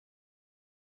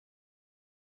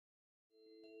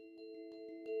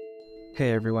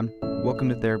Hey everyone, welcome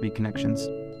to Therapy Connections,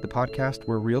 the podcast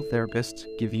where real therapists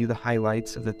give you the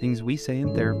highlights of the things we say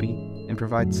in therapy and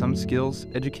provide some skills,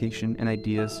 education, and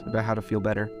ideas about how to feel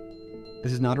better.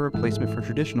 This is not a replacement for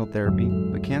traditional therapy,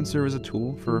 but can serve as a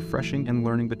tool for refreshing and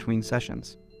learning between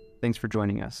sessions. Thanks for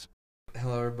joining us.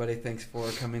 Hello everybody, thanks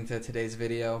for coming to today's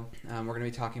video. We're going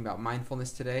to be talking about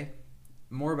mindfulness today.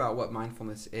 More about what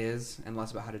mindfulness is and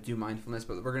less about how to do mindfulness,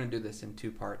 but we're going to do this in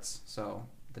two parts. So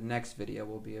the next video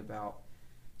will be about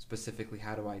specifically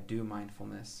how do I do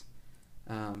mindfulness.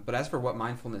 But as for what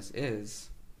mindfulness is,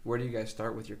 where do you guys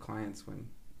start with your clients when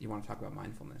you want to talk about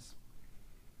mindfulness?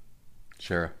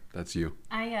 Shara, that's you.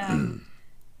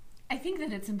 I think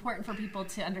that it's important for people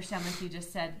to understand, like you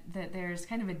just said, that there's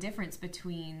kind of a difference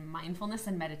between mindfulness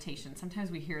and meditation.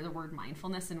 Sometimes we hear the word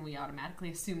mindfulness and we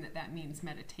automatically assume that that means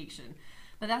meditation.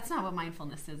 But that's not what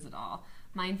mindfulness is at all.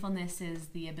 Mindfulness is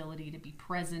the ability to be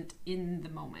present in the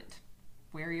moment,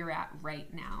 where you're at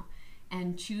right now,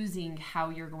 and choosing how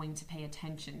you're going to pay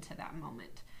attention to that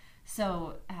moment.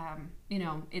 So,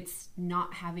 it's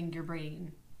not having your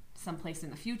brain someplace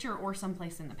in the future or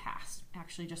someplace in the past,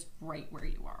 actually just right where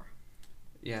you are.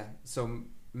 Yeah, so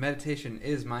meditation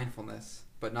is mindfulness,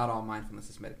 but not all mindfulness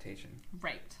is meditation.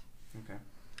 Right. Okay.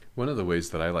 One of the ways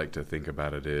that I like to think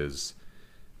about it is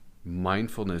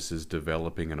mindfulness is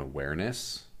developing an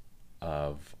awareness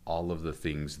of all of the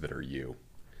things that are you.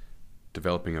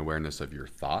 Developing awareness of your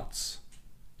thoughts,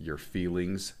 your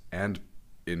feelings, and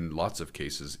in lots of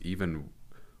cases, even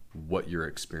what you're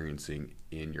experiencing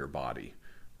in your body,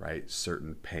 right?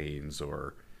 Certain pains,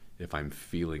 or if I'm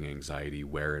feeling anxiety,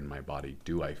 where in my body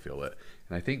do I feel it?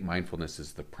 And I think mindfulness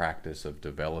is the practice of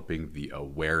developing the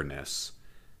awareness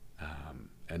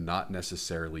and not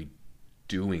necessarily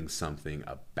doing something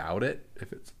about it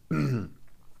if it's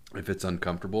if it's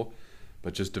uncomfortable,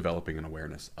 but just developing an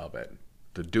awareness of it.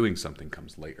 The doing something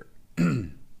comes later. I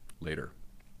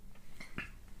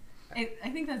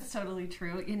think that's totally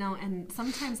true, and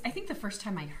sometimes I think the first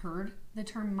time I heard the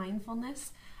term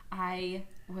mindfulness, I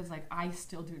was like, I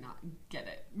still do not get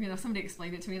it. Somebody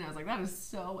explained it to me and I was like, that is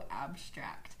so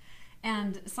abstract.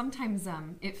 And sometimes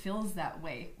it feels that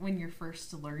way when you're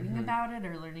first learning about it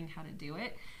or learning how to do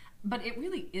it. But it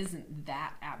really isn't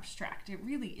that abstract. It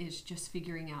really is just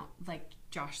figuring out, like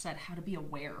Josh said, how to be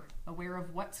aware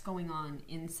of what's going on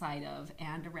inside of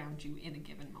and around you in a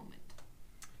given moment.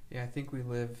 Yeah, I think we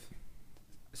live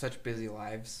such busy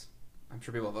lives. I'm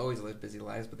sure people have always lived busy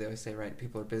lives, but they always say, right,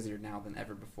 people are busier now than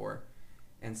ever before.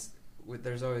 And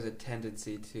there's always a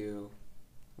tendency to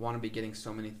want to be getting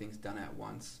so many things done at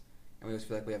once. And we always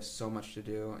feel like we have so much to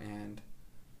do and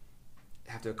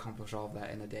have to accomplish all of that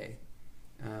in a day.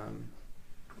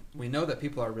 We know that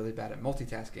people are really bad at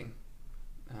multitasking.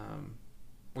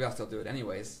 We all still do it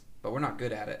anyways, but we're not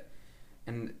good at it.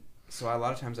 And so a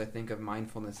lot of times I think of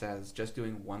mindfulness as just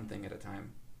doing one thing at a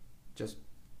time. Just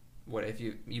what if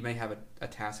you may have a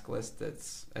task list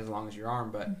that's as long as your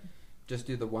arm, but just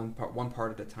do the one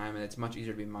part at a time, and it's much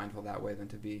easier to be mindful that way than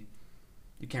to be.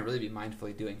 You can't really be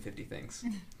mindfully doing 50 things.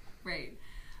 Right.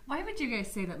 Why would you guys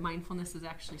say that mindfulness is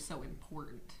actually so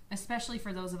important, especially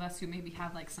for those of us who maybe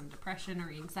have like some depression or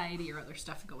anxiety or other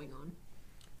stuff going on?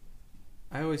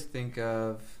 I always think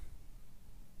of,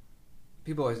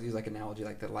 people always use like analogy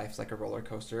like that life's like a roller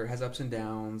coaster. It has ups and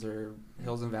downs or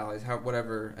hills and valleys,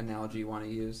 whatever analogy you want to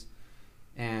use.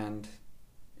 And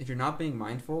if you're not being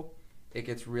mindful, it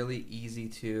gets really easy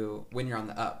to, when you're on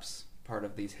the ups part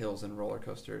of these hills and roller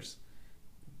coasters,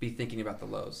 be thinking about the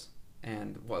lows.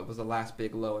 And what was the last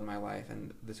big low in my life,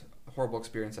 and this horrible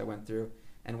experience I went through,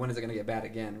 and when is it going to get bad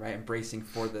again, right? Embracing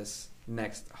for this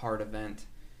next hard event.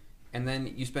 And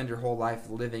then you spend your whole life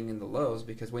living in the lows,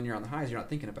 because when you're on the highs, you're not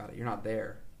thinking about it. You're not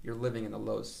there. You're living in the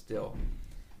lows still.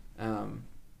 And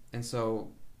so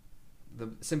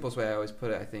the simplest way I always put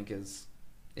it, I think, is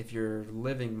if you're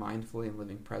living mindfully and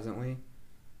living presently,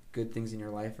 good things in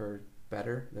your life are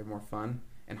better, they're more fun,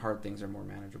 and hard things are more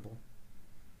manageable.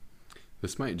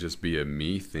 This might just be a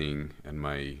me thing and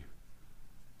my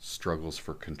struggles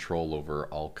for control over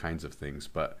all kinds of things,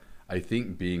 but I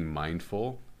think being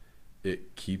mindful,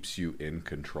 it keeps you in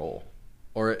control,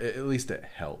 or at least it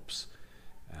helps,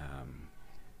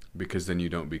 because then you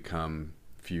don't become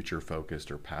future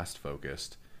focused or past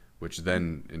focused, which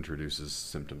then introduces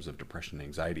symptoms of depression and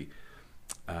anxiety.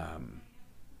 And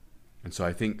so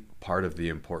I think part of the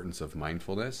importance of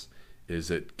mindfulness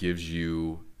is it gives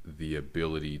you the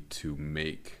ability to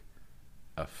make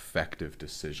effective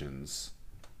decisions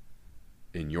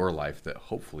in your life that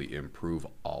hopefully improve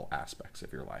all aspects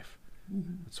of your life.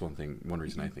 That's one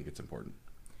reason I think it's important.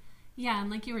 Yeah,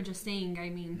 and like you were just saying, I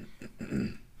mean,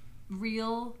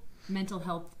 real mental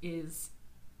health is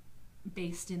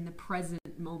based in the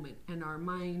present moment and our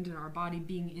mind and our body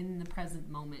being in the present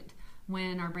moment.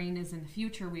 When our brain is in the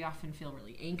future, we often feel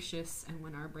really anxious, and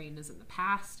when our brain is in the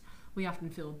past, we often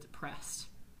feel depressed.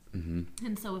 Mm-hmm.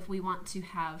 And so if we want to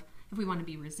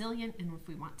be resilient and if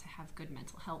we want to have good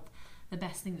mental health, the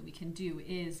best thing that we can do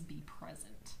is be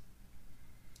present.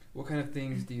 What kind of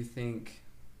things do you think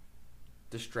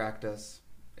distract us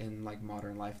in like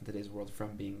modern life in today's world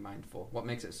from being mindful? What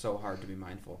makes it so hard to be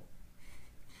mindful?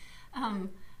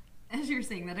 As you're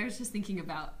saying that, I was just thinking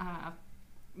about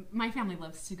my family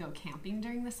loves to go camping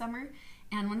during the summer,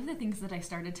 and one of the things that I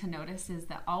started to notice is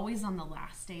that always on the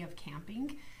last day of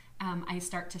camping, I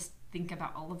start to think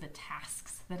about all of the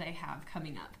tasks that I have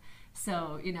coming up.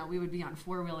 So, we would be on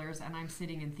four-wheelers, and I'm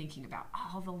sitting and thinking about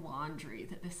all the laundry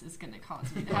that this is going to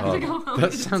cause me to have to go home.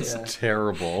 That sounds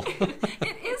terrible.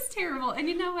 It is terrible. And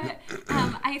you know what?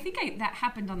 I think that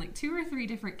happened on like 2 or 3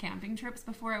 different camping trips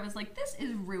before I was like, this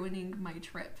is ruining my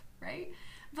trip, right?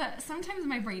 But sometimes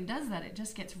my brain does that. It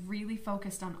just gets really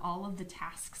focused on all of the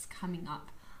tasks coming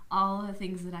up, all of the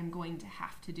things that I'm going to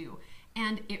have to do.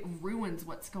 And it ruins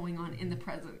what's going on in the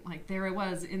present. Like there I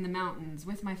was in the mountains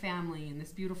with my family in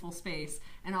this beautiful space,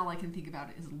 and all I can think about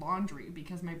is laundry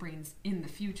because my brain's in the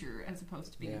future as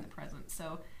opposed to being in the present.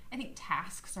 So I think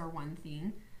tasks are one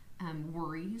thing.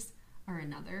 Worries are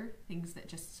another. Things that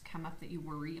just come up that you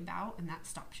worry about, and that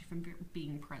stops you from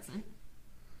being present.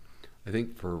 I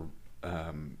think for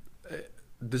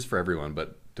this is for everyone,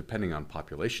 but depending on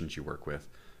populations you work with,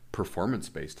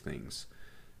 performance-based things.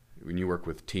 When you work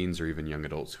with teens or even young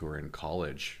adults who are in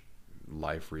college,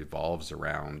 life revolves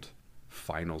around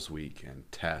finals week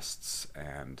and tests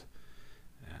and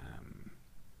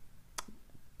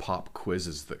pop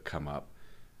quizzes that come up,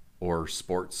 or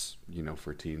sports,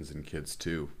 for teens and kids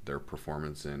too, their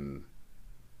performance in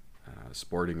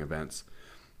sporting events.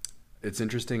 It's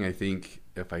interesting, I think,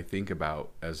 if I think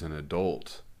about as an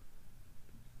adult,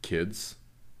 kids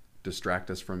distract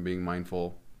us from being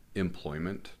mindful.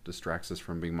 Employment distracts us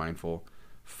from being mindful.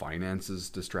 Finances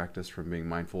distract us from being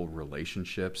mindful.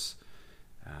 Relationships,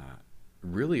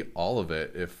 really all of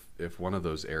it. If one of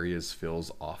those areas feels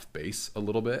off base a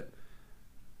little bit,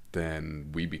 then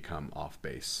we become off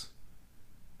base,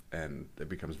 and it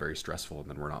becomes very stressful. And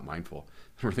then we're not mindful.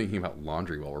 We're thinking about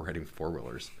laundry while we're riding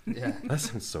four-wheelers. Yeah, that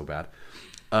sounds so bad.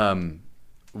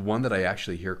 One that I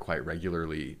actually hear quite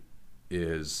regularly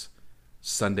is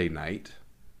Sunday night.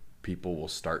 People will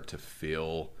start to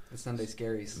feel the Sunday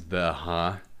scaries.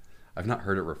 I've not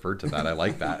heard it referred to that. I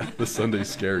like that. The Sunday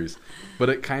scaries. But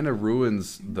it kind of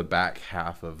ruins the back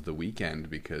half of the weekend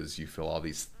because you feel all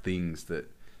these things that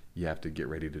you have to get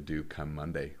ready to do come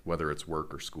Monday, whether it's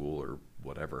work or school or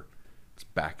whatever. It's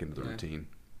back into the routine.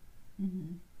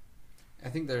 Mm-hmm. I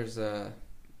think there's when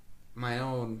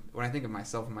I think of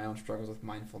myself and my own struggles with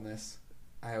mindfulness,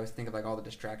 I always think of like all the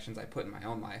distractions I put in my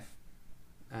own life.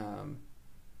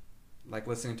 Like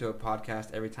listening to a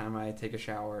podcast every time I take a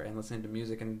shower and listening to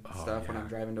music and stuff when I'm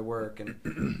driving to work,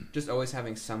 and just always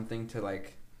having something to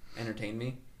like entertain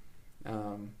me. I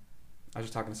was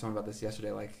just talking to someone about this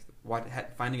yesterday, like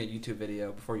finding a YouTube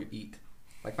video before you eat,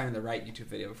 like finding the right YouTube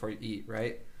video before you eat,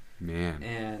 right? Man.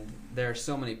 And there are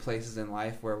so many places in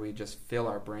life where we just fill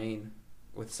our brain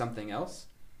with something else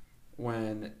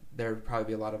when there would probably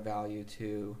be a lot of value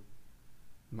to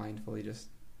mindfully just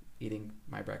eating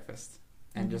my breakfast.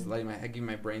 And just giving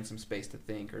my brain some space to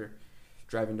think, or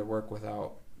driving to work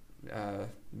without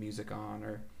music on,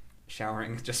 or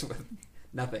showering just with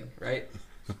nothing, right?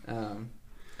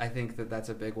 I think that's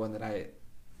a big one that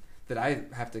I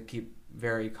have to keep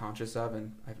very conscious of,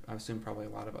 and I assume probably a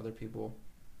lot of other people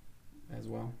as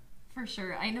well. For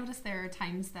sure. I notice there are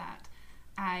times that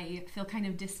I feel kind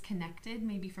of disconnected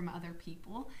maybe from other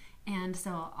people, and so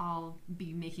I'll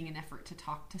be making an effort to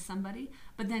talk to somebody,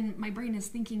 but then my brain is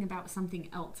thinking about something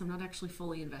else. I'm not actually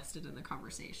fully invested in the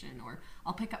conversation, or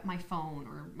I'll pick up my phone,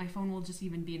 or my phone will just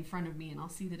even be in front of me and I'll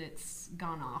see that it's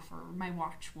gone off, or my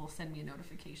watch will send me a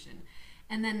notification.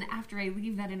 And then after I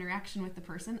leave that interaction with the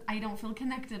person, I don't feel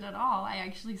connected at all. I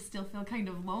actually still feel kind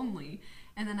of lonely.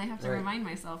 And then I have to remind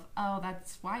myself, oh,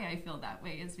 that's why I feel that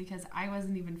way, is because I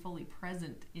wasn't even fully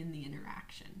present in the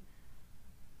interaction.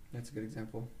 That's a good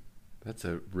example. That's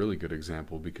a really good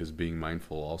example, because being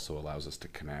mindful also allows us to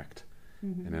connect.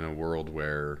 Mm-hmm. And in a world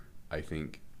where I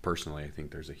think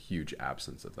there's a huge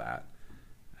absence of that.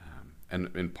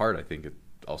 And in part, I think it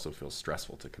also feels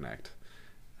stressful to connect.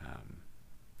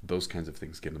 Those kinds of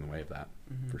things get in the way of that,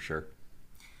 for sure.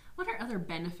 What are other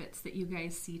benefits that you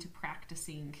guys see to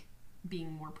practicing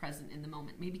being more present in the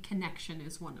moment? Maybe connection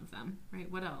is one of them,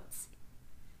 right? What else?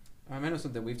 I know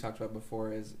something we've talked about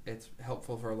before is it's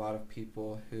helpful for a lot of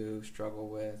people who struggle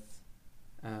with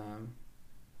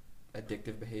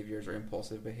addictive behaviors or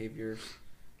impulsive behaviors,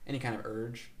 any kind of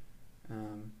urge.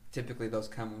 Typically those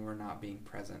come when we're not being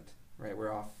present, right?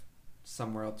 We're off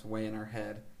somewhere else way in our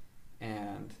head,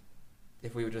 and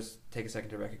if we would just take a second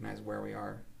to recognize where we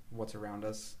are, what's around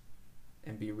us,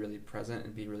 and be really present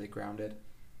and be really grounded,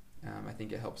 I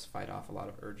think it helps fight off a lot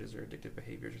of urges or addictive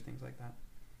behaviors or things like that.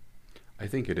 I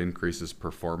think it increases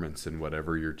performance in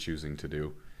whatever you're choosing to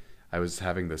do. I was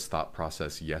having this thought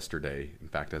process yesterday, in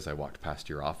fact, as I walked past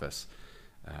your office,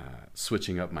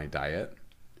 switching up my diet.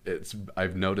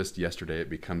 I've noticed yesterday it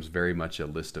becomes very much a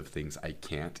list of things I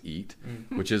can't eat,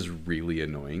 which is really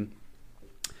annoying.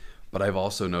 But I've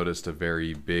also noticed a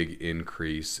very big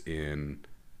increase in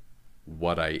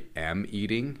what I am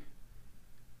eating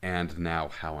and now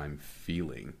how I'm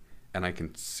feeling. And I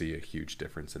can see a huge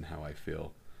difference in how I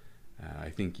feel. I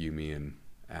think you, me, and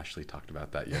Ashley talked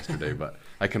about that yesterday, but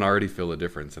I can already feel a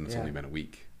difference, and it's only been a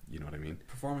week. You know what I mean?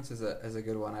 Performance is a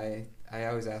good one. I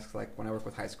always ask, like, when I work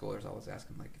with high schoolers, I always ask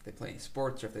them, like, if they play any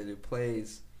sports or if they do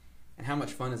plays, and how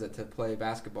much fun is it to play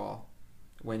basketball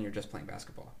when you're just playing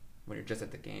basketball, when you're just at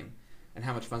the game, and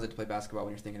how much fun is it to play basketball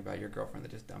when you're thinking about your girlfriend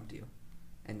that just dumped you,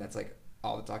 and that's, like,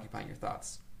 all that's occupying your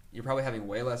thoughts. You're probably having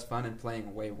way less fun and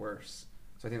playing way worse.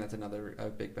 So I think that's a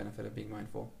big benefit of being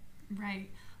mindful. Right.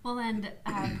 Well, and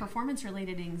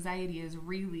performance-related anxiety is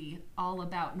really all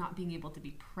about not being able to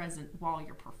be present while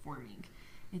you're performing.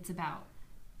 It's about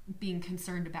being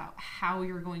concerned about how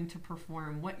you're going to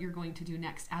perform, what you're going to do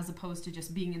next, as opposed to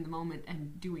just being in the moment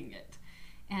and doing it.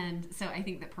 And so I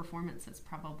think that performance is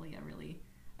probably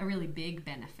a really big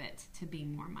benefit to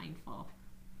being more mindful.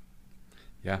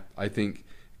 Yeah, I think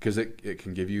because it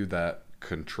can give you that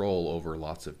control over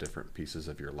lots of different pieces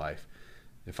of your life.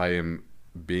 If I am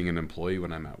being an employee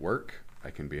when I'm at work, I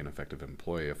can be an effective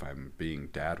employee. If I'm being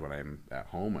dad when I'm at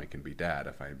home, I can be dad.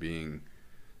 If I'm being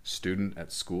student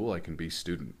at school, I can be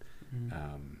student.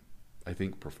 I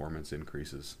think performance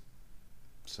increases.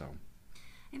 So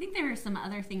I think there are some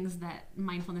other things that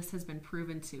mindfulness has been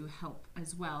proven to help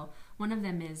as well. One of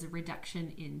them is a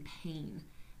reduction in pain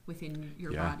within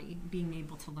your body, being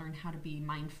able to learn how to be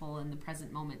mindful in the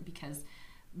present moment, because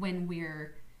when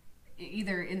we're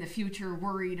either in the future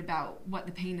worried about what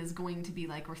the pain is going to be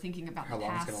like, or thinking about how the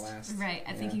long past, it's gonna last. right,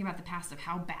 and thinking about the past of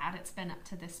how bad it's been up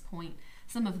to this point,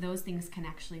 some of those things can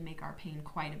actually make our pain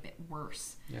quite a bit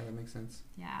worse. Yeah, that makes sense.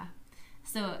 Yeah.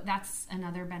 So that's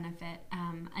another benefit.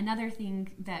 Another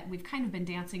thing that we've kind of been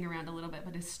dancing around a little bit,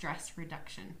 but is stress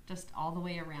reduction, just all the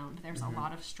way around. There's a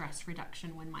lot of stress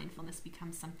reduction when mindfulness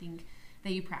becomes something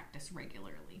that you practice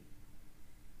regularly.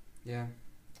 Yeah.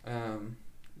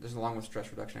 There's along with stress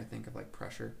reduction, I think, of like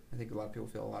pressure. I think a lot of people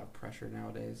feel a lot of pressure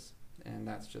nowadays, and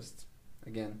that's just,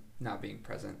 again, not being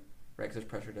present, right? Because there's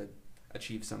pressure to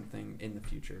achieve something in the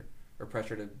future, or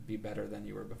pressure to be better than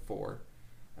you were before,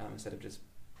 instead of just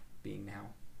being now,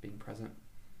 being present.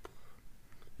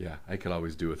 yeah, I could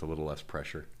always do with a little less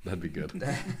pressure. That'd be good.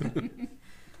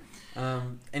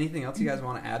 Anything else you guys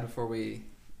want to add before we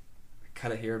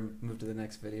cut it here and move to the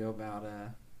next video about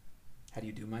how do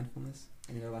you do mindfulness?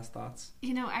 Any other last thoughts?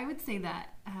 You know, I would say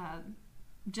that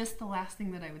just the last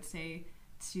thing that I would say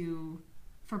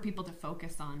for people to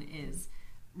focus on is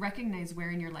recognize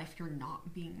where in your life you're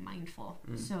not being mindful,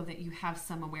 so that you have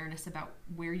some awareness about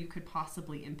where you could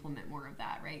possibly implement more of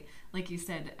that, right? Like you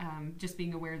said, just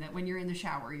being aware that when you're in the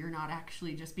shower, you're not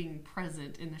actually just being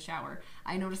present in the shower.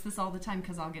 I notice this all the time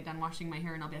because I'll get done washing my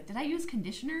hair and I'll be like, did I use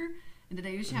conditioner? And did I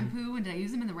use shampoo? And did I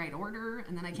use them in the right order?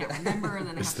 And then I can't remember, and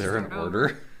then I have to start over.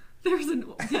 Is there an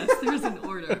order? There's an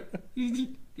order.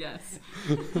 Yes.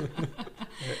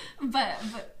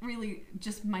 But really,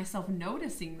 just myself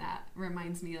noticing that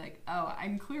reminds me, like, oh,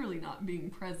 I'm clearly not being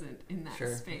present in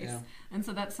that space. Yeah. And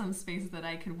so that's some space that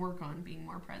I could work on being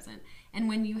more present. And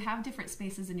when you have different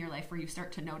spaces in your life where you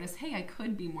start to notice, hey, I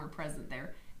could be more present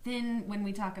there, then when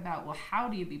we talk about, well, how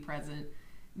do you be present,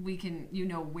 we can,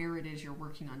 where it is you're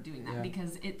working on doing that.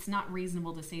 Because it's not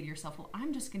reasonable to say to yourself, well,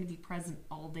 I'm just going to be present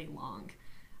all day long.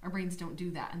 Our brains don't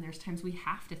do that, and there's times we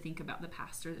have to think about the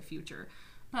past or the future.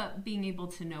 But being able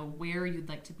to know where you'd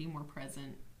like to be more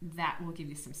present, that will give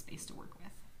you some space to work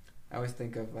with. I always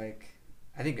think of, like,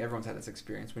 I think everyone's had this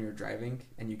experience when you're driving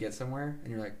and you get somewhere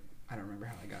and you're like, I don't remember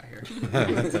how I got here.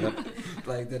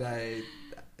 Like,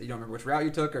 you don't remember which route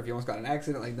you took, or if you almost got in an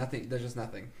accident, like nothing, there's just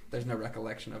nothing. There's no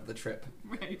recollection of the trip.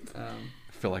 Right. I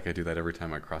feel like I do that every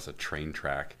time I cross a train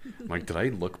track. I'm like, did I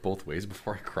look both ways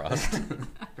before I crossed?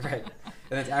 Right.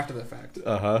 And it's after the fact.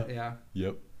 Uh-huh. Yeah.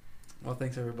 Yep. Well,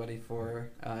 thanks everybody for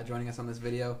joining us on this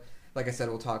video. Like I said,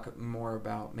 we'll talk more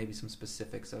about maybe some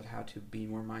specifics of how to be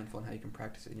more mindful and how you can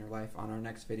practice it in your life on our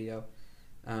next video.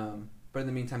 But in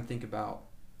the meantime, think about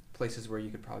places where you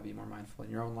could probably be more mindful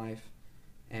in your own life,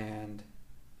 and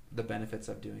the benefits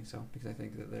of doing so, because I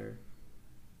think that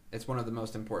it's one of the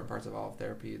most important parts of all of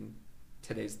therapy in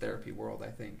today's therapy world, I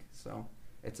think. So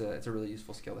it's a really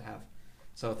useful skill to have.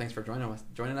 So thanks for joining us,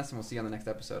 and we'll see you on the next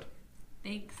episode.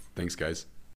 Thanks, guys.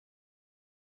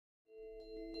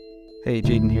 Hey,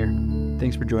 Jaden here.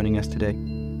 Thanks for joining us today.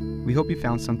 We hope you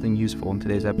found something useful in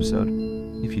today's episode.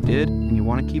 If you did, and you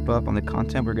want to keep up on the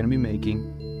content we're going to be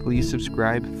making, please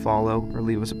subscribe, follow, or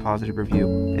leave us a positive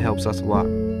review. It helps us a lot.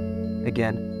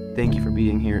 Again, thank you for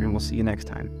being here, and we'll see you next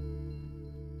time.